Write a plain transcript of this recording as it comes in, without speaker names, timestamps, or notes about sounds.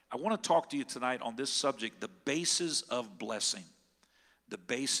I want to talk to you tonight on this subject, the basis of blessing. The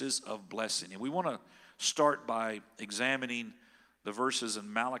basis of blessing. And we want to start by examining the verses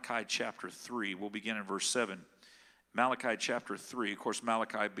in Malachi chapter 3. We'll begin in verse 7. Malachi chapter 3, of course,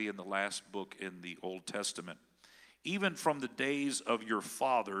 Malachi being the last book in the Old Testament. Even from the days of your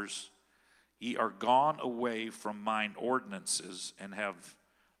fathers, ye are gone away from mine ordinances, and have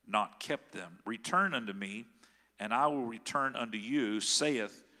not kept them. Return unto me, and I will return unto you,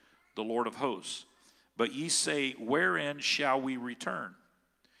 saith the Lord of hosts. But ye say, wherein shall we return?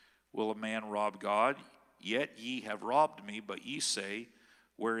 Will a man rob God? Yet ye have robbed me. But ye say,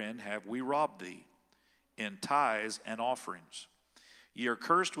 wherein have we robbed thee? In tithes and offerings. Ye are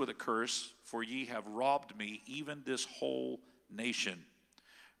cursed with a curse, for ye have robbed me, even this whole nation.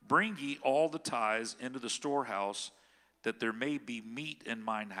 Bring ye all the tithes into the storehouse, that there may be meat in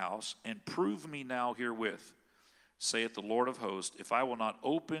mine house, and prove me now herewith, saith the Lord of hosts, if I will not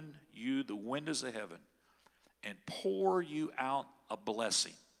open you the windows of heaven and pour you out a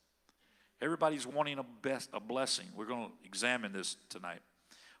blessing. Everybody's wanting a blessing. We're going to examine this tonight.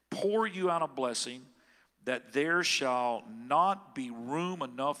 Pour you out a blessing, that there shall not be room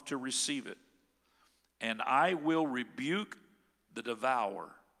enough to receive it. And I will rebuke the devourer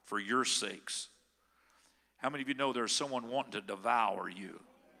for your sakes. How many of you know there's someone wanting to devour you?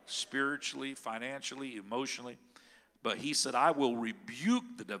 Spiritually, financially, emotionally. But he said, I will rebuke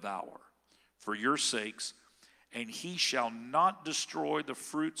the devourer for your sakes, and he shall not destroy the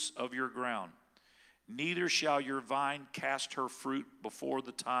fruits of your ground. Neither shall your vine cast her fruit before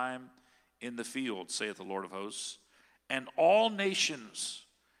the time in the field, saith the Lord of hosts. And all nations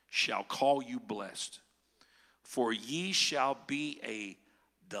shall call you blessed, for ye shall be a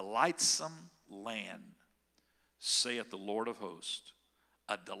delightsome land, saith the Lord of hosts.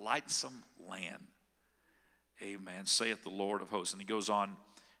 A delightsome land. Amen. Saith the Lord of hosts. And he goes on,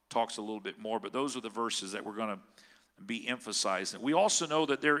 talks a little bit more, but those are the verses that we're going to be emphasizing. We also know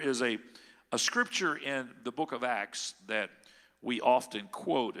that there is a scripture in the book of Acts that we often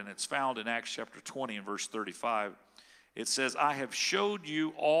quote, and it's found in Acts chapter 20 and verse 35. It says, I have showed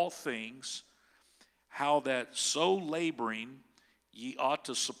you all things, how that so laboring ye ought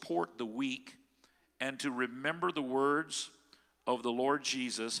to support the weak, and to remember the words of the Lord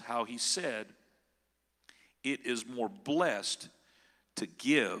Jesus, how he said, it is more blessed to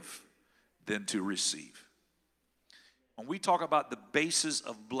give than to receive. When we talk about the basis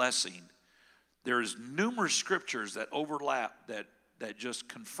of blessing, there's numerous scriptures that overlap that just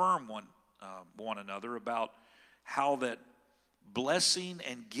confirm one another about how that blessing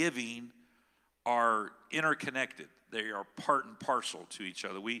and giving are interconnected. They are part and parcel to each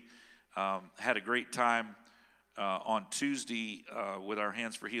other. We had a great time on Tuesday with our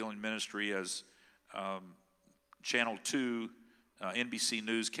Hands for Healing ministry as Channel 2, NBC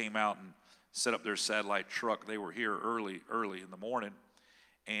News came out and set up their satellite truck. They were here early in the morning,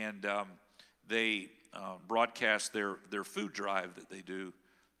 and they broadcast their food drive that they do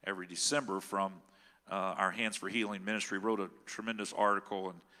every December from our Hands for Healing ministry. Wrote a tremendous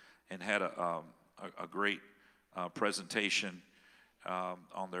article and had a great presentation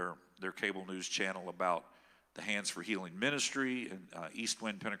on their cable news channel about the Hands for Healing ministry and East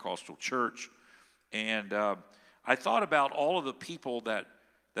Wind Pentecostal Church. And I thought about all of the people that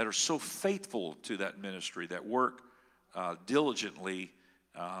are so faithful to that ministry, that work diligently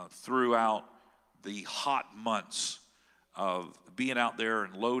throughout the hot months of being out there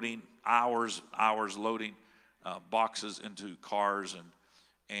and loading hours loading boxes into cars,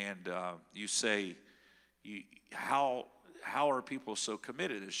 and you say, how are people so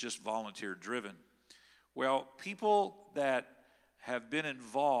committed? It's just volunteer driven. Well, people that have been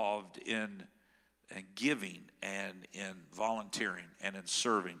involved in giving and in volunteering and in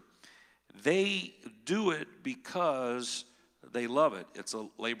serving, they do it because they love it. It's a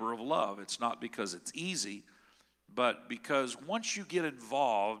labor of love. It's not because it's easy, but because once you get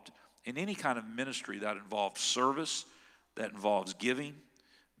involved in any kind of ministry that involves service, that involves giving,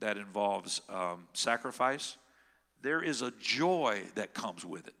 that involves sacrifice, there is a joy that comes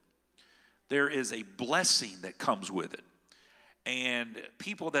with it. There is a blessing that comes with it. And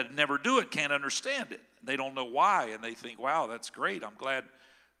people that never do it can't understand it. They don't know why, and they think, wow, that's great. I'm glad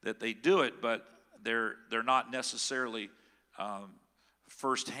that they do it, but they're not necessarily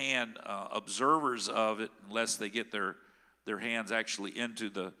firsthand observers of it unless they get their hands actually into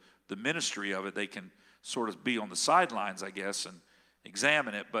the ministry of it. They can sort of be on the sidelines, I guess, and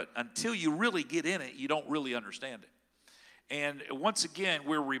examine it. But until you really get in it, you don't really understand it. And once again,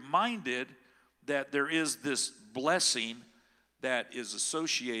 we're reminded that there is this blessing that is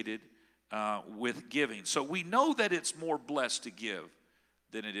associated with giving. So we know that it's more blessed to give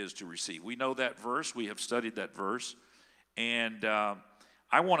than it is to receive. We know that verse. We have studied that verse. And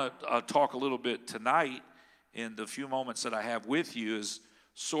I want to talk a little bit tonight in the few moments that I have with you is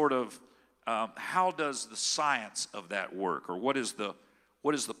sort of how does the science of that work, or what is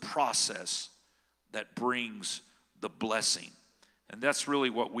the process that brings the blessing? And that's really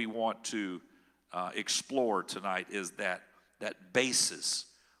what we want to explore tonight, is that basis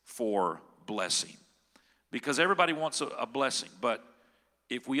for blessing. Because everybody wants a blessing, but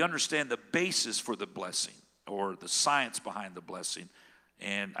if we understand the basis for the blessing, or the science behind the blessing,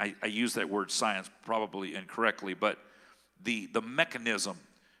 and I use that word science probably incorrectly, but the mechanism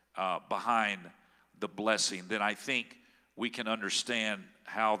behind the blessing, then I think we can understand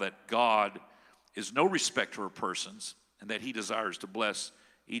how that God is no respecter of persons, and that he desires to bless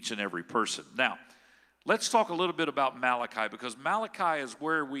each and every person. Now, let's talk a little bit about Malachi, because Malachi is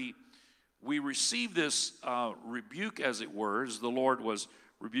where we receive this rebuke, as it were, as the Lord was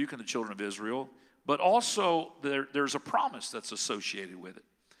rebuking the children of Israel, but also there's a promise that's associated with it.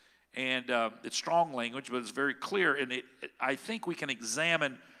 And it's strong language, but it's very clear, and I think we can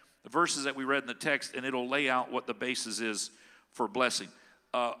examine the verses that we read in the text, and it'll lay out what the basis is for blessing.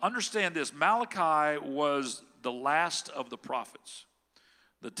 Understand this, Malachi was the last of the prophets.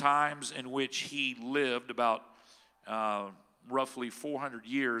 The times in which he lived, about roughly 400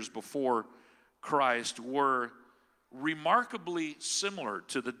 years before Christ, were remarkably similar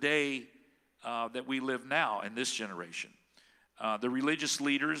to the day that we live now in this generation. The religious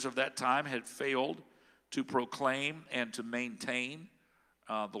leaders of that time had failed to proclaim and to maintain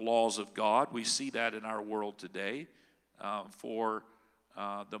the laws of God. We see that in our world today. For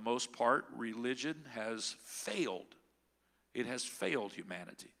the most part, religion has failed. It has failed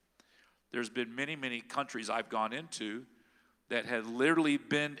humanity. There's been many, many countries I've gone into that have literally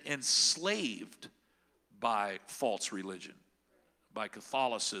been enslaved by false religion, by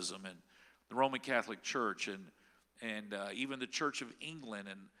Catholicism and the Roman Catholic Church, and even the Church of England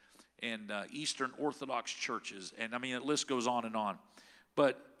and Eastern Orthodox churches, and I mean the list goes on and on.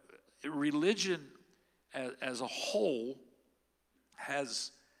 But religion as a whole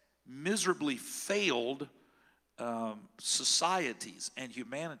has miserably failed societies and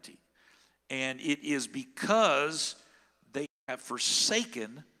humanity, and it is because they have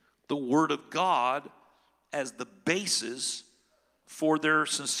forsaken the Word of God as the basis for their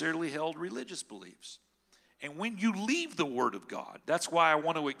sincerely held religious beliefs. And when you leave the Word of God, that's why I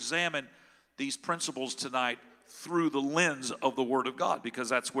want to examine these principles tonight through the lens of the Word of God, because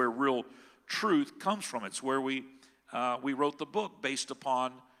that's where real truth comes from. It's where we wrote the book based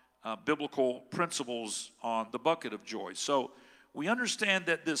upon biblical principles on the bucket of joy. So we understand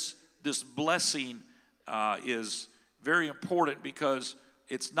that this blessing is very important, because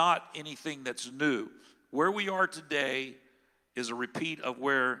it's not anything that's new. Where we are today is a repeat of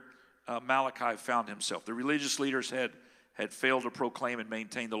where Malachi found himself. The religious leaders had failed to proclaim and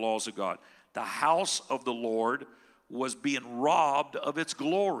maintain the laws of God. The house of the Lord was being robbed of its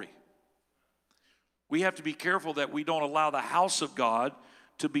glory. We have to be careful that we don't allow the house of God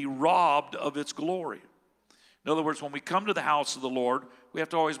to be robbed of its glory. In other words, when we come to the house of the Lord, we have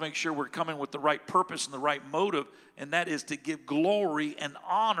to always make sure we're coming with the right purpose and the right motive, and that is to give glory and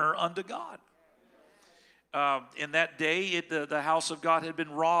honor unto God. In that day, the house of God had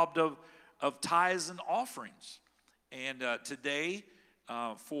been robbed of tithes and offerings. And today,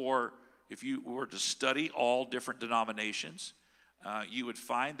 if you were to study all different denominations, you would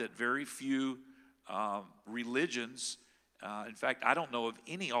find that very few religions, in fact, I don't know of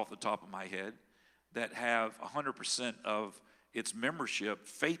any off the top of my head, that have 100% of its membership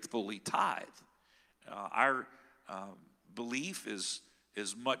faithfully tithe. Our belief is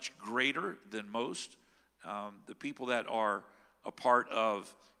much greater than most. The people that are a part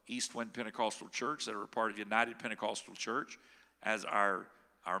of East Wind Pentecostal Church, that are a part of United Pentecostal Church, as our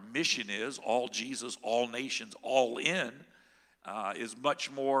mission is, all Jesus, all nations, all in, is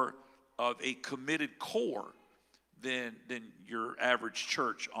much more of a committed core than your average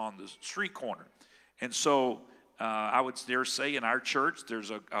church on the street corner. And so I would dare say in our church,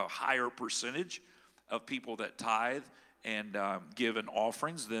 there's a higher percentage of people that tithe and give in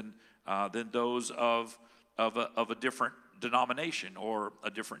offerings than those of a different denomination or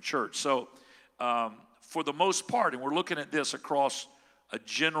a different church. So for the most part, and we're looking at this across a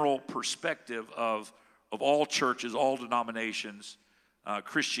general perspective of all churches, all denominations,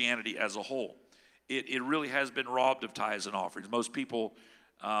 Christianity as a whole, it really has been robbed of tithes and offerings. Most people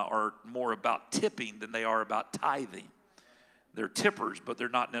are more about tipping than they are about tithing. They're tippers, but they're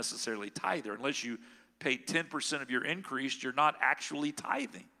not necessarily tither. Unless you pay 10% of your increase, you're not actually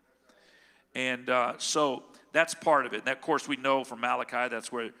tithing. And so that's part of it. And of course, we know from Malachi,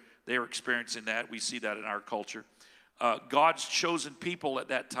 that's where they were experiencing that. We see that in our culture. God's chosen people at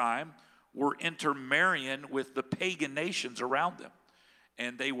that time were intermarrying with the pagan nations around them.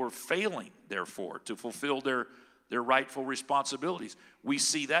 And they were failing, therefore, to fulfill their rightful responsibilities. We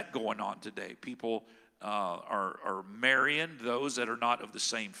see that going on today. People are marrying those that are not of the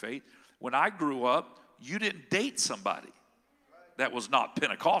same faith. When I grew up, you didn't date somebody that was not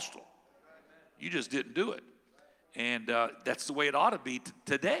Pentecostal. You just didn't do it. And that's the way it ought to be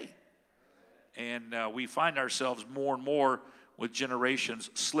today. And we find ourselves more and more with generations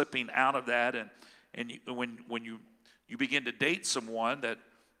slipping out of that. And when you begin to date someone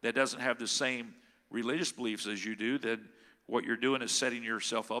that doesn't have the same religious beliefs as you do, then what you're doing is setting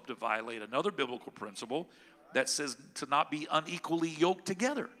yourself up to violate another biblical principle that says to not be unequally yoked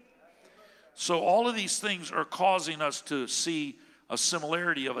together. So all of these things are causing us to see a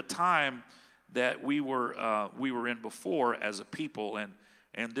similarity of a time that we were in before as a people,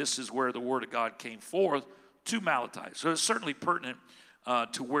 and this is where the Word of God came forth to Malachi. So it's certainly pertinent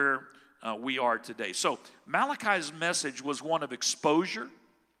to where we are today. So Malachi's message was one of exposure.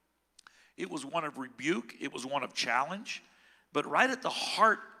 It was one of rebuke. It was one of challenge. But right at the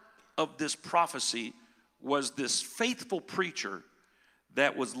heart of this prophecy was this faithful preacher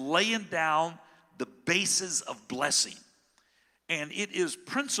that was laying down the basis of blessing. And it is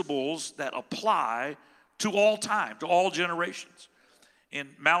principles that apply to all time, to all generations. In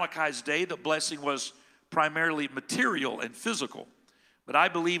Malachi's day, the blessing was primarily material and physical. But I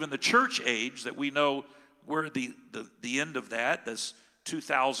believe in the church age that we know we're the end of that. This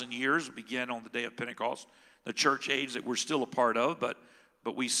 2,000 years began on the day of Pentecost. The church age that we're still a part of, but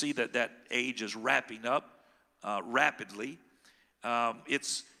we see that age is wrapping up rapidly.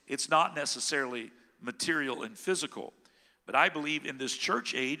 It's not necessarily material and physical. But I believe in this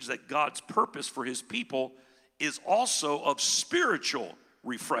church age that God's purpose for his people is also of spiritual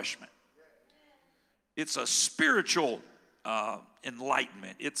refreshment. It's a spiritual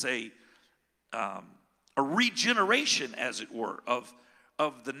enlightenment. It's a regeneration, as it were,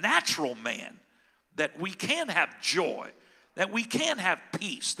 of the natural man, that we can have joy, that we can have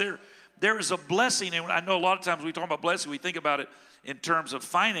peace. There is a blessing, and I know a lot of times when we talk about blessing, we think about it in terms of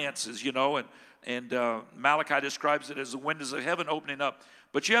finances, and Malachi describes it as the windows of heaven opening up.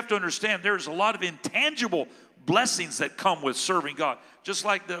 But you have to understand there's a lot of intangible blessings that come with serving God. Just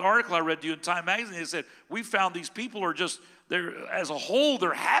like the article I read to you in Time Magazine, it said, we found these people are just, as a whole,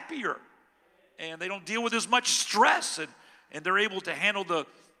 they're happier. And they don't deal with as much stress, and they're able to handle the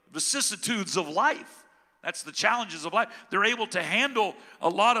vicissitudes of life. That's the challenges of life. They're able to handle a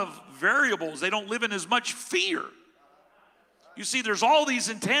lot of variables. They don't live in as much fear. You see, there's all these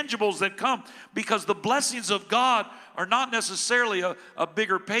intangibles that come because the blessings of God are not necessarily a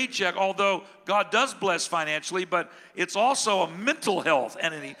bigger paycheck, although God does bless financially, but it's also a mental health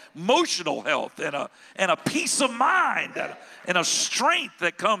and an emotional health and a peace of mind and a strength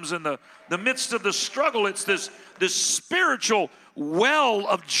that comes in the midst of the struggle. It's this spiritual well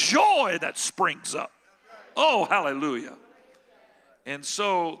of joy that springs up. Oh, hallelujah. And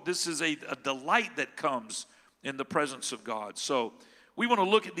so this is a delight that comes in the presence of God. So we want to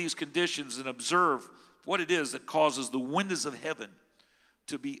look at these conditions and observe what it is that causes the windows of heaven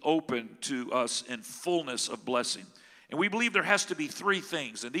to be open to us in fullness of blessing. And we believe there has to be three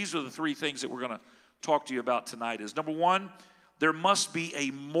things, and these are the three things that we're going to talk to you about tonight. Is number one, there must be a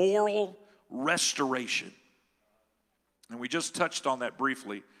moral restoration. And we just touched on that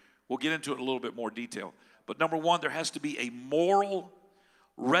briefly. We'll get into it in a little bit more detail. But number one, there has to be a moral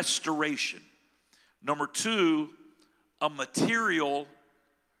restoration. Number two, a material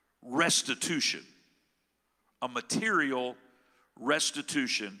restitution. A material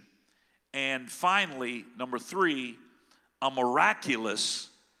restitution. And finally, number three, a miraculous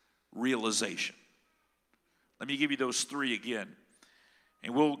realization. Let me give you those three again,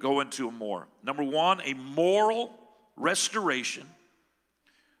 and we'll go into them more. Number one, a moral restoration.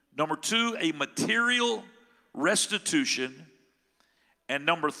 Number two, a material restitution. And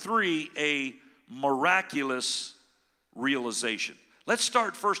number three, a miraculous realization. Let's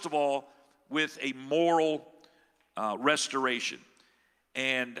start first of all with a moral restoration.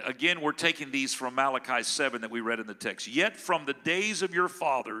 And again, we're taking these from Malachi 7 that we read in the text. Yet from the days of your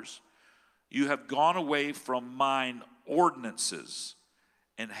fathers you have gone away from mine ordinances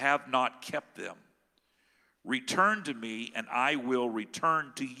and have not kept them. Return to me, and I will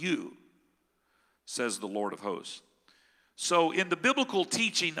return to you, says the Lord of hosts. So in the biblical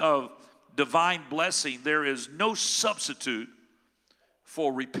teaching of divine blessing, there is no substitute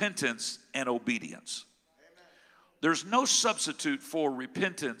for repentance and obedience. There's no substitute for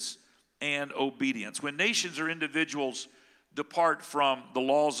repentance and obedience. When nations or individuals depart from the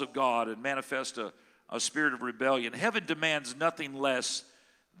laws of God and manifest a spirit of rebellion, heaven demands nothing less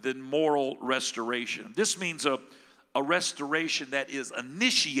than moral restoration. This means a restoration that is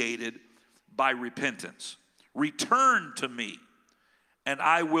initiated by repentance. Return to me, and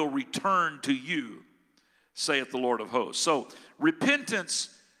I will return to you, saith the Lord of hosts. So repentance,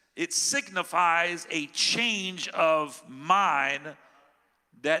 it signifies a change of mind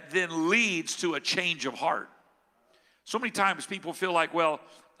that then leads to a change of heart. So many times people feel like, well,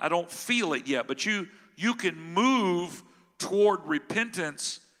 I don't feel it yet, but you can move toward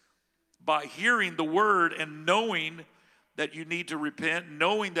repentance by hearing the word and knowing that you need to repent,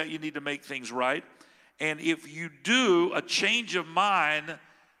 knowing that you need to make things right. And if you do, a change of mind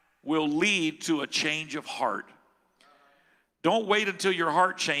will lead to a change of heart. Don't wait until your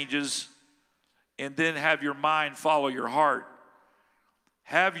heart changes and then have your mind follow your heart.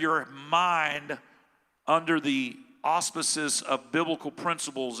 Have your mind under the auspices of biblical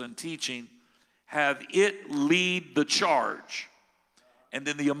principles and teaching. Have it lead the charge. And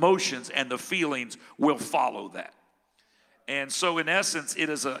then the emotions and the feelings will follow that. And so in essence, it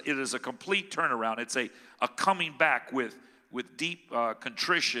is a complete turnaround. It's a coming back with deep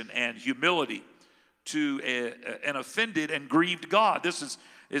contrition and humility to an offended and grieved God. This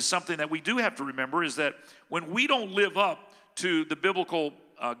is something that we do have to remember, is that when we don't live up to the biblical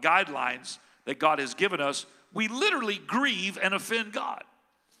guidelines that God has given us, we literally grieve and offend God.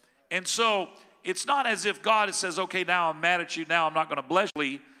 And so it's not as if God says, okay, now I'm mad at you, now I'm not going to bless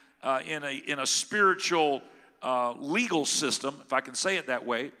you, in a spiritual legal system, if I can say it that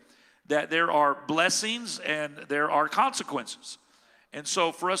way, that there are blessings and there are consequences. And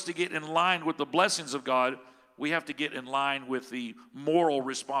so for us to get in line with the blessings of God, we have to get in line with the moral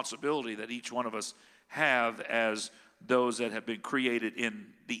responsibility that each one of us have as those that have been created in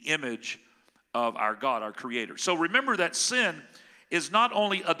the image of our God, our Creator. So remember that sin is not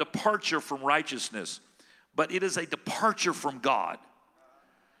only a departure from righteousness, but it is a departure from God.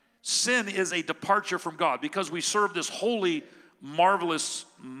 Sin is a departure from God because we serve this holy, marvelous,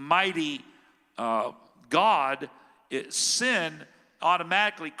 mighty God. Sin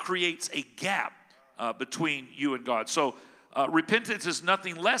automatically creates a gap between you and God. So repentance is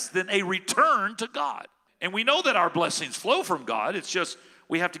nothing less than a return to God. And we know that our blessings flow from God. It's just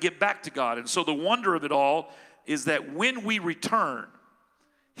we have to get back to God. And so the wonder of it all is that when we return,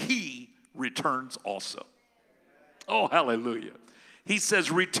 He returns also. Oh, hallelujah. He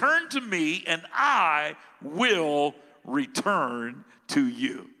says, return to me and I will return to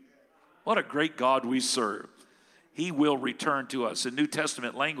you. What a great God we serve. He will return to us. In New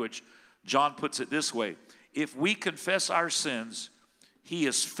Testament language, John puts it this way: if we confess our sins, He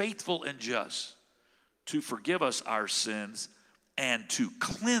is faithful and just to forgive us our sins and to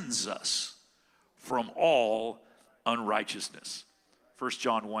cleanse us from all unrighteousness. 1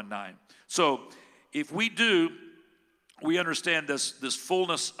 John 1:9. So if we do, we understand this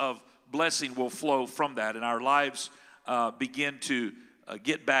fullness of blessing will flow from that, and our lives begin to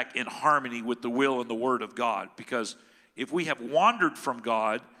get back in harmony with the will and the word of God. Because if we have wandered from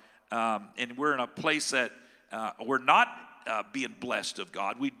God and we're in a place that we're not being blessed of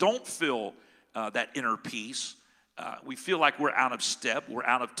God, we don't feel that inner peace. We feel like we're out of step, we're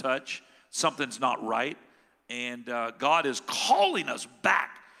out of touch, something's not right. And God is calling us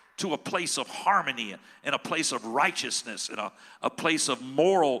back to a place of harmony and a place of righteousness and a place of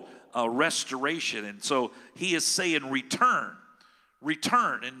moral restoration. And so He is saying return.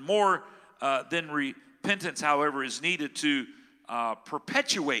 And more than repentance, however, is needed to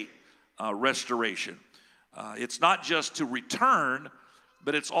perpetuate restoration. It's not just to return,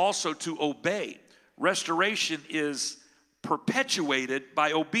 but it's also to obey. Restoration is perpetuated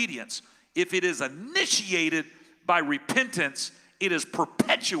by obedience. If it is initiated by repentance, it is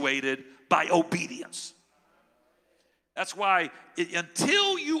perpetuated by obedience. That's why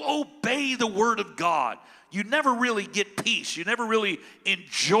until you obey the word of God, you never really get peace. You never really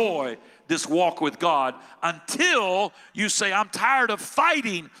enjoy this walk with God until you say, I'm tired of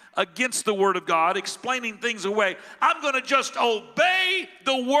fighting against the word of God, explaining things away. I'm going to just obey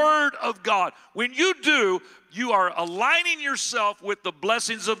the word of God. When you do, you are aligning yourself with the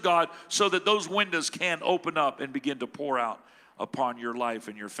blessings of God so that those windows can open up and begin to pour out upon your life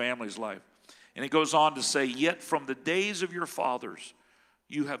and your family's life. And it goes on to say, yet from the days of your fathers,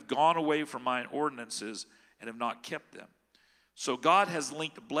 you have gone away from mine ordinances and have not kept them. So God has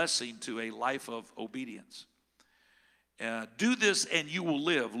linked blessing to a life of obedience. Do this and you will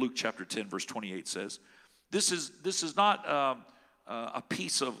live, Luke chapter 10, verse 28 says. This is not a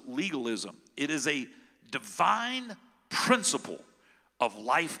piece of legalism. It is a divine principle of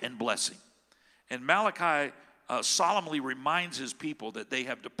life and blessing. And Malachi solemnly reminds his people that they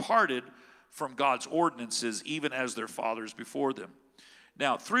have departed from God's ordinances, even as their fathers before them.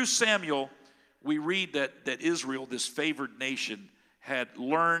 Now, through Samuel, we read that Israel, this favored nation, had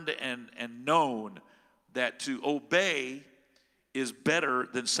learned and known that to obey is better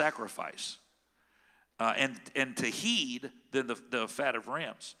than sacrifice, and to heed than the fat of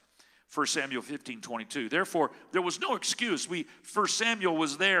rams. 1 Samuel 15:22. Therefore, there was no excuse. 1 Samuel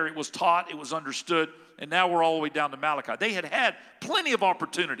was there, it was taught, it was understood, and now we're all the way down to Malachi. They had plenty of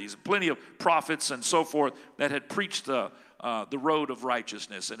opportunities, plenty of prophets and so forth that had preached the road of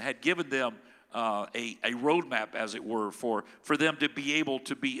righteousness and had given them a roadmap, as it were, for them to be able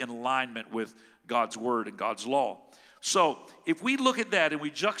to be in alignment with God's word and God's law. So if we look at that and we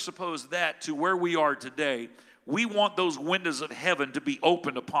juxtapose that to where we are today, we want those windows of heaven to be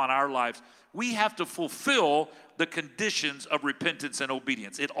opened upon our lives. We have to fulfill the conditions of repentance and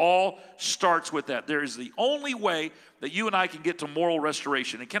obedience. It all starts with that. There is the only way that you and I can get to moral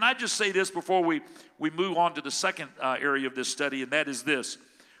restoration. And can I just say this before we move on to the second area of this study, and that is this.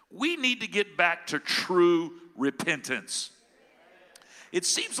 We need to get back to true repentance. It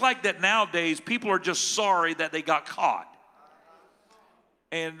seems like that nowadays people are just sorry that they got caught.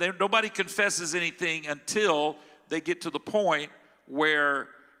 And nobody confesses anything until they get to the point where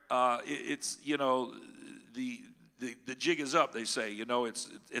it's, the jig is up, they say.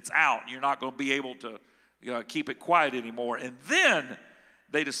 It's out. You're not going to be able to keep it quiet anymore. And then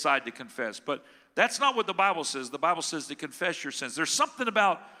they decide to confess. But that's not what the Bible says. The Bible says to confess your sins. There's something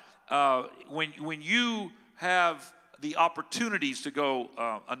about when you have the opportunities to go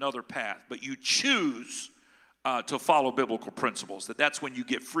another path, but you choose to follow biblical principles, that's when you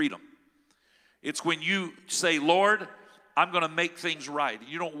get freedom. It's when you say, Lord, I'm going to make things right.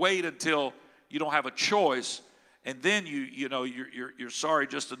 You don't wait until you don't have a choice, and then you're sorry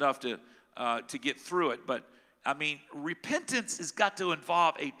just enough to get through it. But I mean, repentance has got to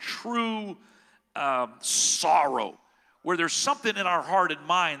involve a true sorrow, where there's something in our heart and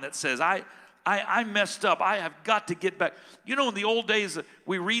mind that says, I messed up. I have got to get back. In the old days,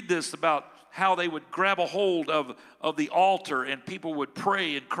 we read this about how they would grab a hold of the altar and people would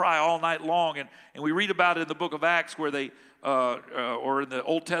pray and cry all night long. And we read about it in the book of Acts where they, or in the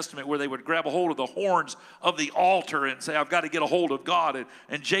Old Testament, where they would grab a hold of the horns of the altar and say, I've got to get a hold of God.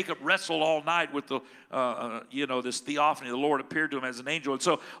 And Jacob wrestled all night with this theophany. The Lord appeared to him as an angel. And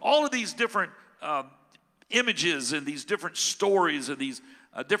so all of these different images and these different stories and these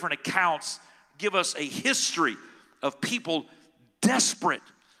different accounts give us a history of people desperate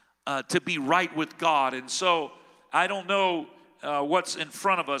to be right with God. And so I don't know what's in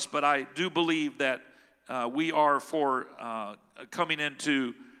front of us, but I do believe that we are coming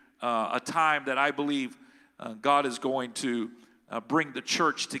into a time that I believe God is going to bring the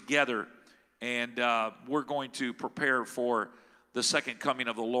church together, and we're going to prepare for the second coming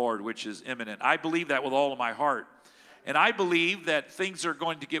of the Lord, which is imminent. I believe that with all of my heart. And I believe that things are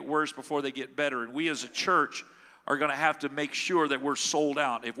going to get worse before they get better. And we as a church are going to have to make sure that we're sold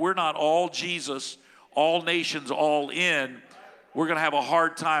out. If we're not all Jesus, all nations, all in, we're going to have a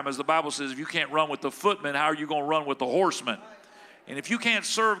hard time. As the Bible says, if you can't run with the footmen, how are you going to run with the horsemen? And if you can't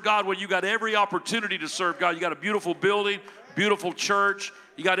serve God, well, you got every opportunity to serve God. You got a beautiful building, beautiful church.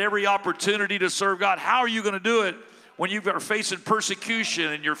 You got every opportunity to serve God. How are you going to do it when you are facing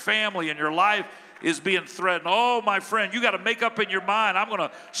persecution and your family and your life is being threatened? Oh, my friend, you got to make up in your mind, I'm going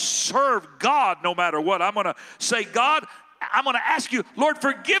to serve God no matter what. I'm going to say, God, I'm going to ask you, Lord,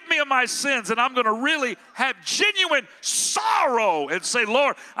 forgive me of my sins. And I'm going to really have genuine sorrow and say,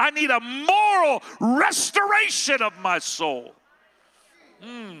 Lord, I need a moral restoration of my soul.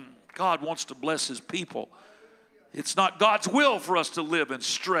 God wants to bless his people. It's not God's will for us to live in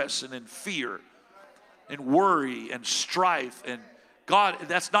stress and in fear and worry and strife. And God,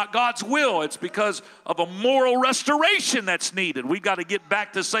 that's not God's will. It's because of a moral restoration that's needed. We've got to get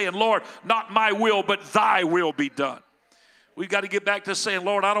back to saying, Lord, not my will, but thy will be done. We've got to get back to saying,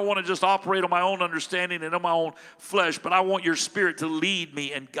 Lord, I don't want to just operate on my own understanding and on my own flesh, but I want your Spirit to lead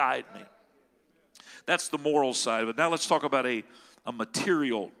me and guide me. That's the moral side of it. Now let's talk about a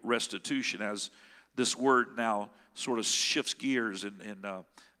material restitution, as this word now sort of shifts gears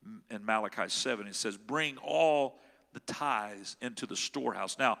in Malachi 7. It says, bring all the tithes into the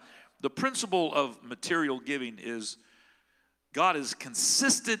storehouse. Now, the principle of material giving is God is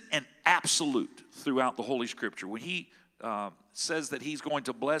consistent and absolute throughout the Holy Scripture. When he says that he's going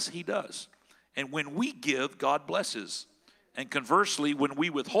to bless, he does. And when we give, God blesses. And conversely, when we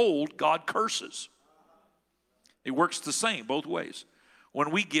withhold, God curses. It works the same both ways. When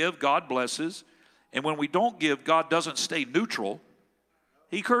we give, God blesses. And when we don't give, God doesn't stay neutral.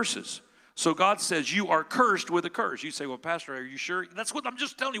 He curses. So God says, you are cursed with a curse. You say, well, Pastor, are you sure? That's what I'm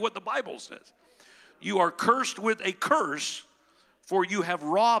just telling you what the Bible says. You are cursed with a curse, for you have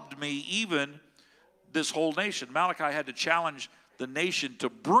robbed me, even this whole nation. Malachi had to challenge the nation to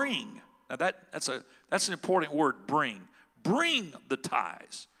bring. Now that's an important word, bring. Bring the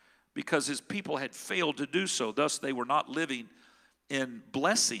tithes, because his people had failed to do so. Thus, they were not living in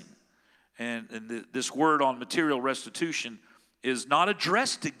blessing. And this word on material restitution is not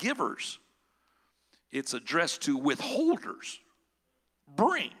addressed to givers. It's addressed to withholders.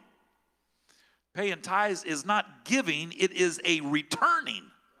 Bring. Paying tithes is not giving, it is a returning.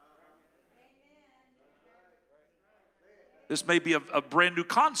 This may be a brand new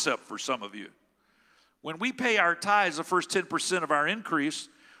concept for some of you. When we pay our tithes, the first 10% of our increase,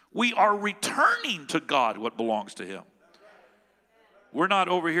 we are returning to God what belongs to him. We're not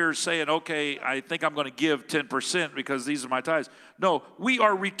over here saying, okay, I think I'm going to give 10% because these are my tithes. No, we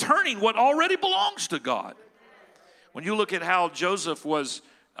are returning what already belongs to God. When you look at how Joseph was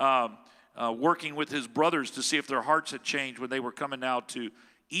working with his brothers to see if their hearts had changed when they were coming out to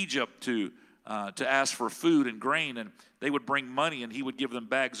Egypt to ask for food and grain, and they would bring money and he would give them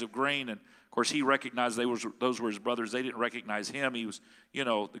bags of grain. And of course, he recognized those were his brothers. They didn't recognize him. He was,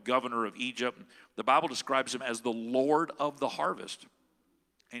 the governor of Egypt. The Bible describes him as the Lord of the harvest.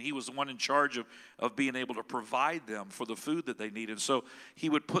 And he was the one in charge of being able to provide them for the food that they needed. So he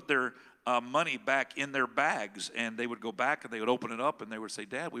would put their money back in their bags, and they would go back and they would open it up and they would say,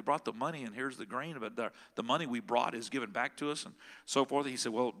 Dad, we brought the money and here's the grain, but the money we brought is given back to us and so forth. He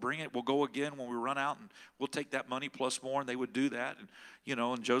said, well, bring it. We'll go again when we run out and we'll take that money plus more. And they would do that.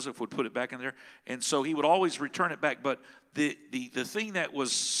 And Joseph would put it back in there. And so he would always return it back. But the thing that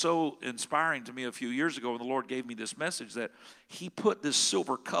was so inspiring to me a few years ago when the Lord gave me this message, that he put this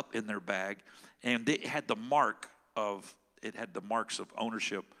silver cup in their bag, and it had the marks of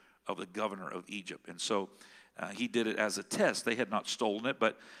ownership of the governor of Egypt. And so he did it as a test. They had not stolen it,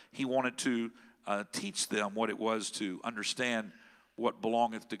 but he wanted to teach them what it was to understand what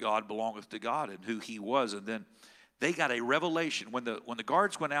belongeth to God, and who he was. And then they got a revelation when the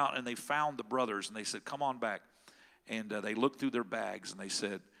guards went out and they found the brothers, and they said, come on back. And they looked through their bags and they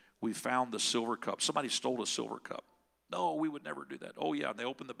said, we found the silver cup. Somebody stole a silver cup. No, we would never do that. Oh, yeah. And they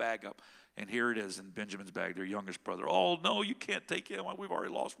opened the bag up, and here it is in Benjamin's bag, their youngest brother. Oh, no, you can't take him. We've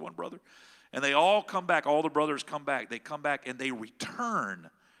already lost one brother. And they all come back. All the brothers come back. They come back, and they return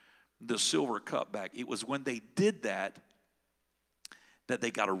the silver cup back. It was when they did that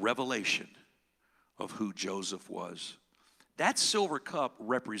they got a revelation of who Joseph was. That silver cup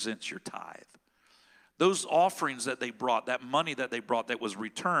represents your tithe. Those offerings that they brought, that money that they brought that was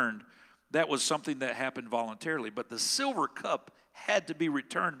returned, that was something that happened voluntarily. But the silver cup had to be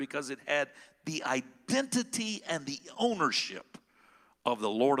returned because it had the identity and the ownership of the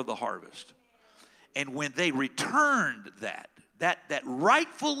Lord of the harvest. And when they returned that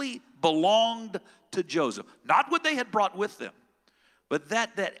rightfully belonged to Joseph, not what they had brought with them, but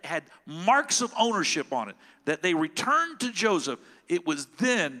that had marks of ownership on it, that they returned to Joseph, it was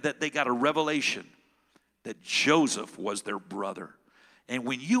then that they got a revelation that Joseph was their brother. And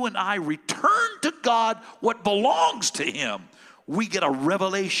when you and I return to God what belongs to him, we get a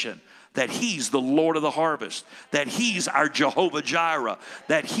revelation that he's the Lord of the harvest, that he's our Jehovah Jireh,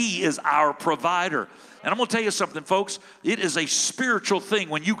 that he is our provider. And I'm going to tell you something, folks. It is a spiritual thing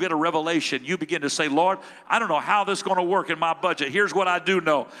when you get a revelation. You begin to say, Lord, I don't know how this is going to work in my budget. Here's what I do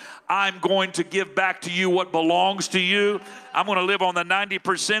know. I'm going to give back to you what belongs to you. I'm going to live on the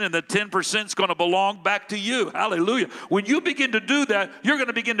 90%, and the 10% is going to belong back to you. Hallelujah. When you begin to do that, you're going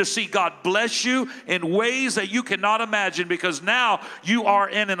to begin to see God bless you in ways that you cannot imagine, because now you are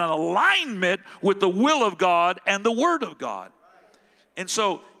in an alignment with the will of God and the Word of God. And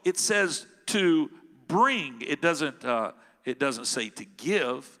so it says to bring. It doesn't say to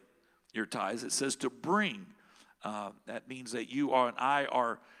give your tithes. It says to bring. That means that you are and I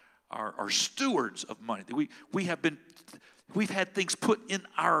are stewards of money. We've had things put in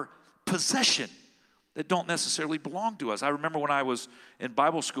our possession that don't necessarily belong to us. I remember when I was in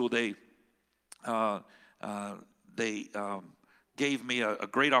Bible school, they gave me a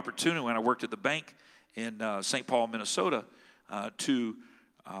great opportunity when I worked at the bank in St. Paul, Minnesota, to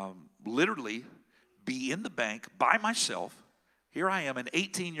literally be in the bank by myself. Here I am, an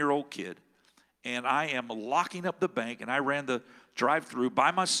 18-year-old kid, and I am locking up the bank, and I ran the drive-through by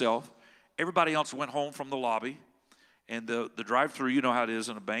myself. Everybody else went home from the lobby, and the drive-through, you know how it is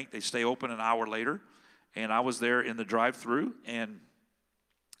in a bank. They stay open an hour later, and I was there in the drive-through, and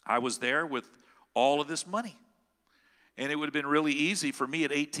I was there with all of this money. And it would have been really easy for me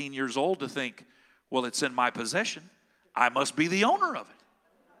at 18 years old to think, well, it's in my possession. I must be the owner of it.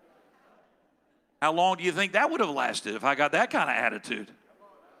 How long do you think that would have lasted if I got that kind of attitude?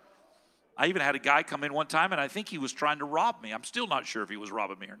 I even had a guy come in one time, and I think he was trying to rob me. I'm still not sure if he was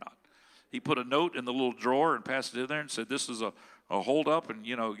robbing me or not. He put a note in the little drawer and passed it in there and said, this is a hold up, and,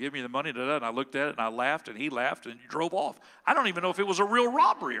 give me the money. Da-da. And I looked at it, and I laughed, and he laughed, and he drove off. I don't even know if it was a real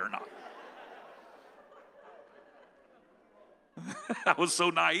robbery or not. I was so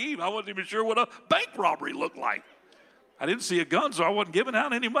naive. I wasn't even sure what a bank robbery looked like. I didn't see a gun, so I wasn't giving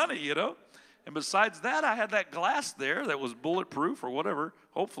out any money, And besides that, I had that glass there that was bulletproof or whatever,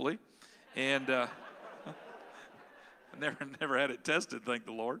 hopefully. And I never had it tested, thank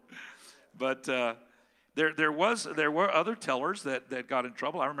the Lord. But there were other tellers that got in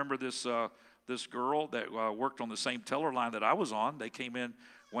trouble. I remember this girl that worked on the same teller line that I was on. They came in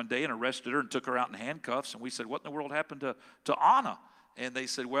one day and arrested her and took her out in handcuffs. And we said, what in the world happened to Anna? And they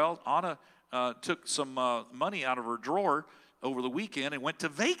said, well, Anna took some money out of her drawer over the weekend and went to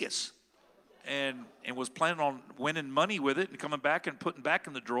Vegas and was planning on winning money with it and coming back and putting back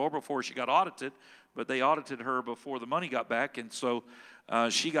in the drawer before she got audited. But they audited her before the money got back, and so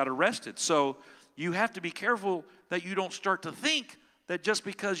she got arrested. So you have to be careful that you don't start to think that just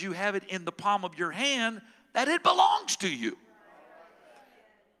because you have it in the palm of your hand, that it belongs to you.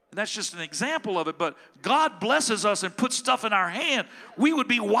 And that's just an example of it, but God blesses us and puts stuff in our hand. We would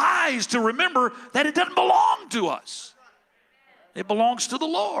be wise to remember that it doesn't belong to us. It belongs to the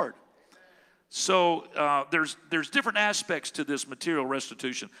Lord. So there's different aspects to this material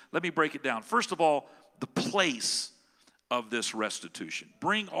restitution. Let me break it down. First of all, the place of this restitution.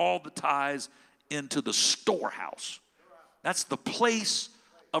 Bring all the tithes into the storehouse. That's the place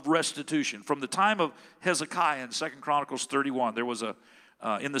of restitution. From the time of Hezekiah in 2 Chronicles 31, there was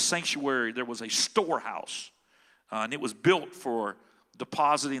in the sanctuary, there was a storehouse, and it was built for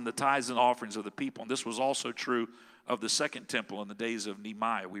depositing the tithes and offerings of the people. And this was also true of the second temple in the days of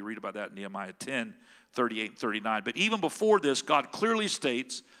Nehemiah. We read about that in Nehemiah 10, 38 and 39. But even before this, God clearly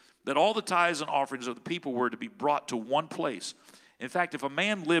states that all the tithes and offerings of the people were to be brought to one place. In fact, if a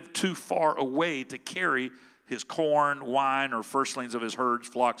man lived too far away to carry his corn, wine, or firstlings of his herds,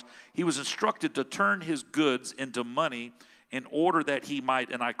 flocks, he was instructed to turn his goods into money in order that he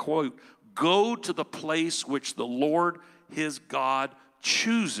might, and I quote, go to the place which the Lord his God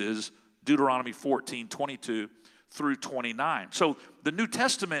chooses, Deuteronomy 14, 22 through 29. So the New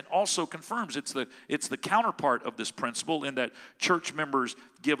Testament also confirms it's the counterpart of this principle in that church members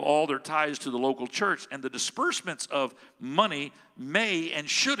give all their tithes to the local church, and the disbursements of money may and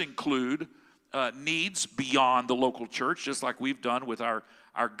should include needs beyond the local church, just like we've done with our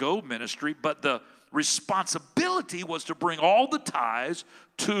Go ministry, but the responsibility was to bring all the tithes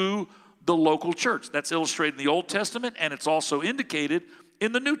to the local church. That's illustrated in the Old Testament, and it's also indicated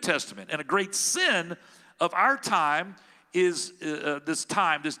in the New Testament. And a great sin of our time is this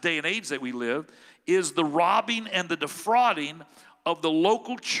day and age that we live, is the robbing and the defrauding of the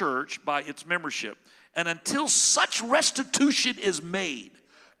local church by its membership. And until such restitution is made,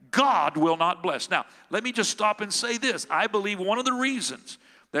 God will not bless. Now, let me just stop and say this. I believe one of the reasons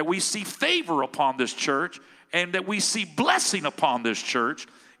that we see favor upon this church and that we see blessing upon this church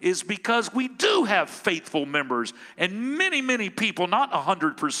is because we do have faithful members, and many, many people, not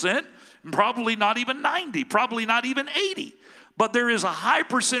 100%, probably not even 90, probably not even 80, but there is a high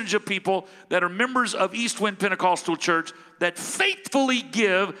percentage of people that are members of East Wind Pentecostal Church that faithfully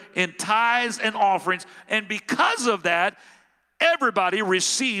give in tithes and offerings, and because of that, everybody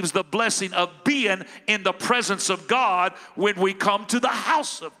receives the blessing of being in the presence of God when we come to the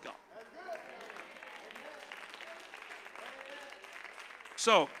house of God.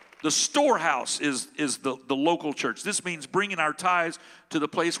 So the storehouse is the local church. This means bringing our tithes to the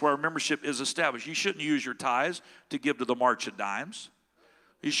place where our membership is established. You shouldn't use your tithes to give to the March of Dimes.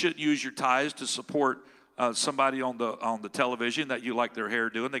 You shouldn't use your tithes to support somebody on the television that you like their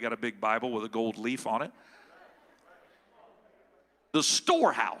hair doing. They got a big Bible with a gold leaf on it. The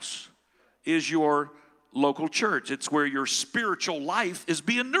storehouse is your local church. It's where your spiritual life is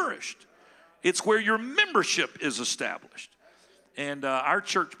being nourished. It's where your membership is established. And our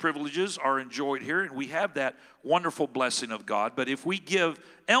church privileges are enjoyed here, and we have that wonderful blessing of God. But if we give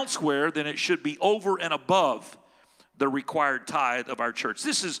elsewhere, then it should be over and above the required tithe of our church.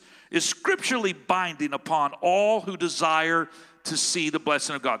 This is scripturally binding upon all who desire to see the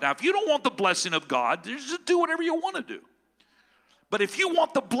blessing of God. Now, if you don't want the blessing of God, just do whatever you want to do. But if you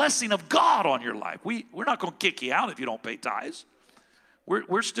want the blessing of God on your life, we're not going to kick you out if you don't pay tithes.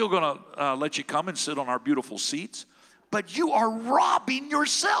 We're still going to let you come and sit on our beautiful seats. But you are robbing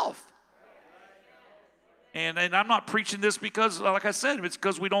yourself. And I'm not preaching this because, like I said, it's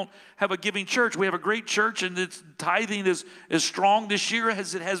because we don't have a giving church. We have a great church, and its tithing is as strong this year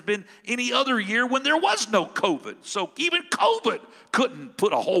as it has been any other year when there was no COVID. So even COVID couldn't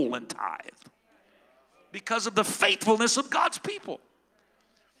put a hole in tithe because of the faithfulness of God's people.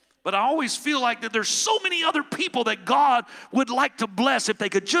 But I always feel like that there's so many other people that God would like to bless if they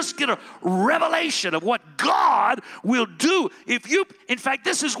could just get a revelation of what God will do. In fact,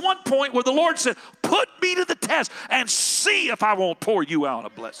 this is one point where the Lord said, put me to the test and see if I won't pour you out a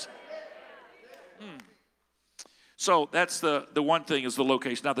blessing. So that's the one thing is the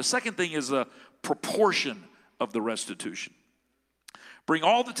location. Now the second thing is the proportion of the restitution. Bring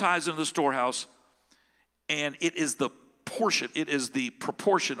all the tithes into the storehouse, and it is the portion, it is the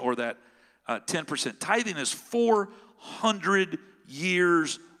proportion, or that 10%. Tithing is 400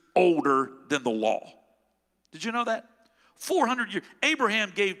 years older than the law. Did you know that? 400 years.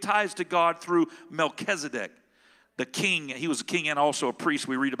 Abraham gave tithes to God through Melchizedek, the king. He was a king and also a priest,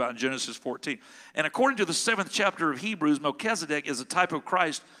 we read about in Genesis 14. And according to the 7th chapter of Hebrews, Melchizedek is a type of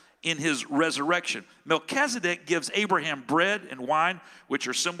Christ in his resurrection. Melchizedek gives Abraham bread and wine, which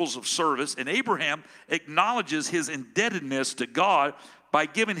are symbols of service, and Abraham acknowledges his indebtedness to God by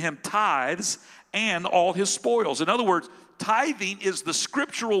giving him tithes and all his spoils. In other words, tithing is the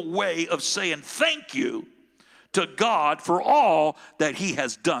scriptural way of saying thank you to God for all that he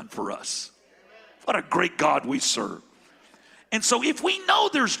has done for us. What a great God we serve. And so if we know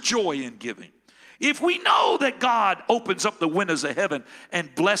there's joy in giving, if we know that God opens up the windows of heaven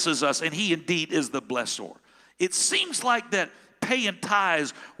and blesses us, and he indeed is the blessor, it seems like that paying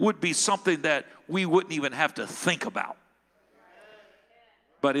tithes would be something that we wouldn't even have to think about.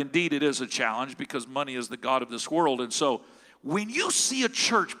 But indeed it is a challenge because money is the god of this world. And so when you see a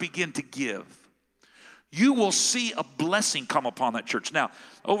church begin to give, you will see a blessing come upon that church. Now,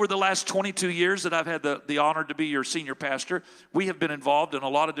 over the last 22 years that I've had the honor to be your senior pastor, we have been involved in a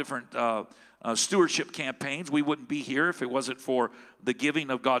lot of different stewardship campaigns. We wouldn't be here if it wasn't for the giving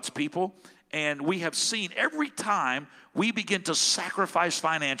of God's people. And we have seen every time we begin to sacrifice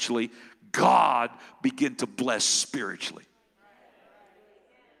financially, God begin to bless spiritually.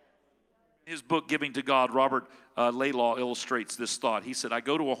 In his book, Giving to God, Robert Laylaw illustrates this thought. He said, I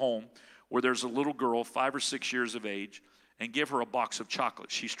go to a home where there's a little girl, 5 or 6 years of age, and give her a box of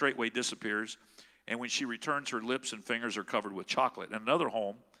chocolates. She straightway disappears, and when she returns, her lips and fingers are covered with chocolate. In another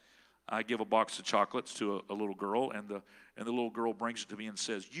home, I give a box of chocolates to a little girl, and the little girl brings it to me and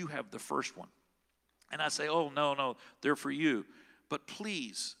says, you have the first one. And I say, oh, no, they're for you. But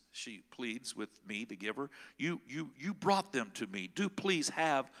please, she pleads with me to give her, you brought them to me. Do please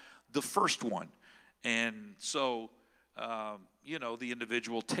have the first one. And so, the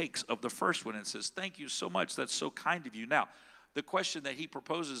individual takes of the first one and says, thank you so much. That's so kind of you. Now, the question that he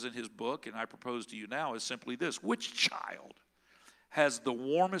proposes in his book, and I propose to you now, is simply this. Which child has the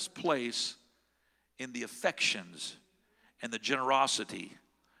warmest place in the affections and the generosity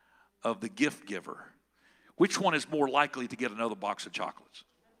of the gift giver? Which one is more likely to get another box of chocolates?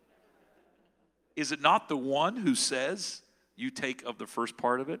 Is it not the one who says, you take of the first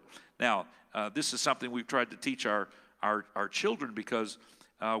part of it? Now, this is something we've tried to teach our children, because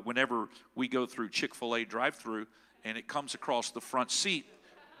whenever we go through Chick-fil-A drive-thru and it comes across the front seat,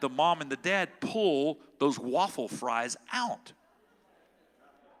 the mom and the dad pull those waffle fries out.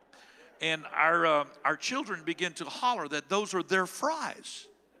 And our children begin to holler that those are their fries.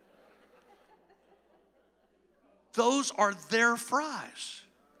 Those are their fries.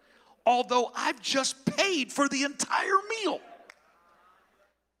 Although I've just paid for the entire meal.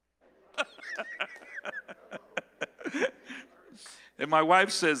 And my wife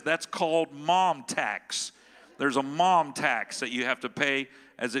says that's called mom tax. There's a mom tax that you have to pay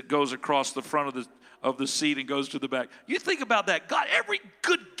as it goes across the front of the seat and goes to the back. You think about that. God, every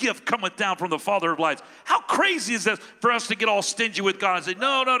good gift cometh down from the Father of lights. How crazy is this for us to get all stingy with God and say,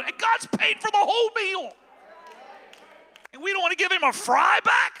 no, God's paid for the whole meal. And we don't want to give him a fry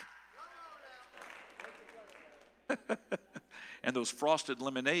back? And those frosted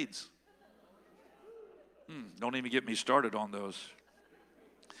lemonades. Don't even get me started on those.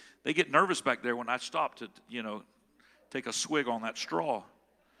 They get nervous back there when I stop to, take a swig on that straw.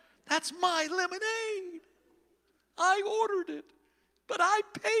 That's my lemonade. I ordered it, but I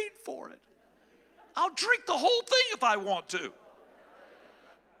paid for it. I'll drink the whole thing if I want to.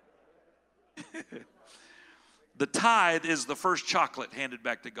 The tithe is the first chocolate handed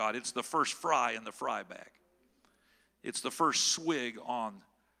back to God. It's the first fry in the fry bag. It's the first swig on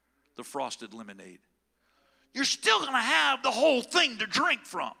the frosted lemonade. You're still going to have the whole thing to drink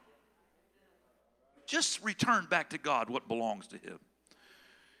from. Just return back to God what belongs to him.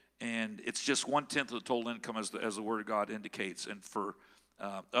 And it's just 1/10 of the total income as the Word of God indicates. And for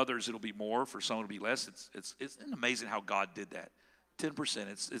others, it'll be more. For some, it'll be less. It's amazing how God did that. 10%.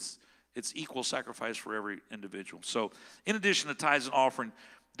 It's equal sacrifice for every individual. So, in addition to tithes and offering,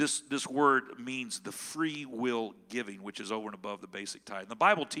 this word means the free will giving, which is over and above the basic tithe. And the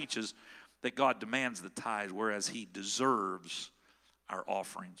Bible teaches that God demands the tithe, whereas He deserves our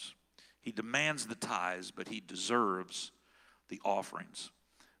offerings. He demands the tithes, but He deserves the offerings,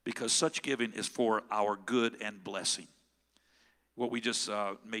 because such giving is for our good and blessing. What we just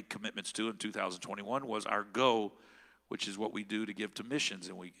made commitments to in 2021 was our go, which is what we do to give to missions,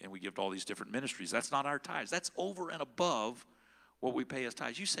 and we give to all these different ministries. That's not our tithes. That's over and above what we pay as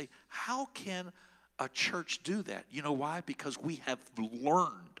tithes. You say, how can a church do that? You know why? Because we have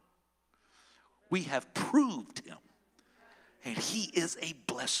learned. We have proved Him. And He is a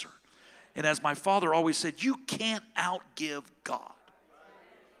blesser. And as my father always said, you can't outgive God.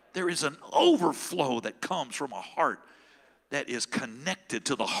 There is an overflow that comes from a heart that is connected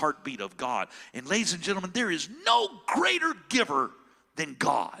to the heartbeat of God. And ladies and gentlemen, there is no greater giver than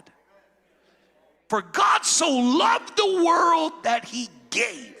God. For God so loved the world that He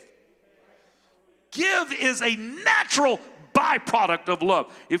gave. Give is a natural byproduct of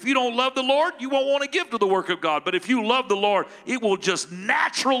love. If you don't love the Lord, you won't want to give to the work of God. But if you love the Lord, it will just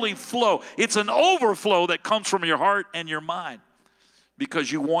naturally flow. It's an overflow that comes from your heart and your mind.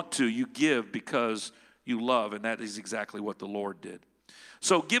 Because you want to, you give because you love, and that is exactly what the Lord did.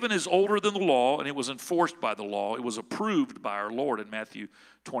 So giving is older than the law, and it was enforced by the law. It was approved by our Lord in Matthew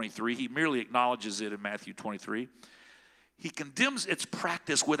 23. He merely acknowledges it in Matthew 23. He condemns its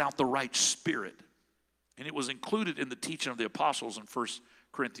practice without the right spirit. And it was included in the teaching of the apostles in 1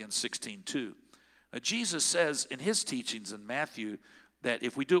 Corinthians 16:2. Now, Jesus says in His teachings in Matthew that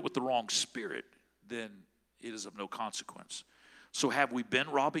if we do it with the wrong spirit, then it is of no consequence. So have we been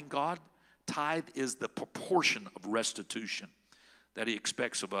robbing God? Tithe is the proportion of restitution that He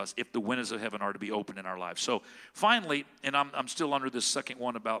expects of us if the windows of heaven are to be opened in our lives. So finally, and I'm still under this second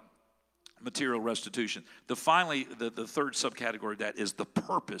one about material restitution. The third subcategory of that is the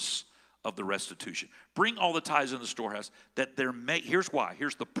purpose of the restitution. Bring all the tithes in the storehouse that there may, here's why,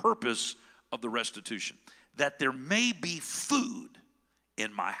 here's the purpose of the restitution, that there may be food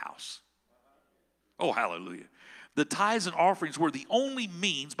in my house. Oh, hallelujah. The tithes and offerings were the only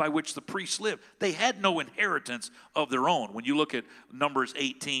means by which the priests lived. They had no inheritance of their own when you look at Numbers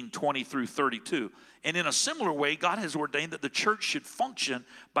 18:20 through 32. And in a similar way, God has ordained that the church should function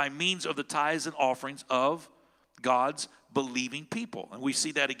by means of the tithes and offerings of God's believing people. And we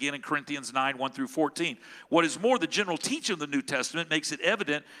see that again in Corinthians 9:1 through 14. What is more, the general teaching of the New Testament makes it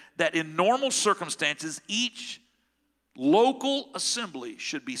evident that in normal circumstances, each local assembly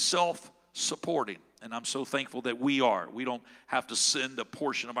should be self-supporting. And I'm so thankful that we are. We don't have to send a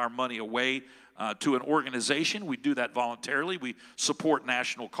portion of our money away to an organization. We do that voluntarily. We support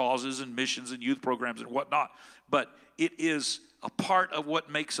national causes and missions and youth programs and whatnot. But it is a part of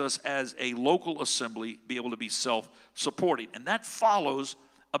what makes us as a local assembly be able to be self-supporting. And that follows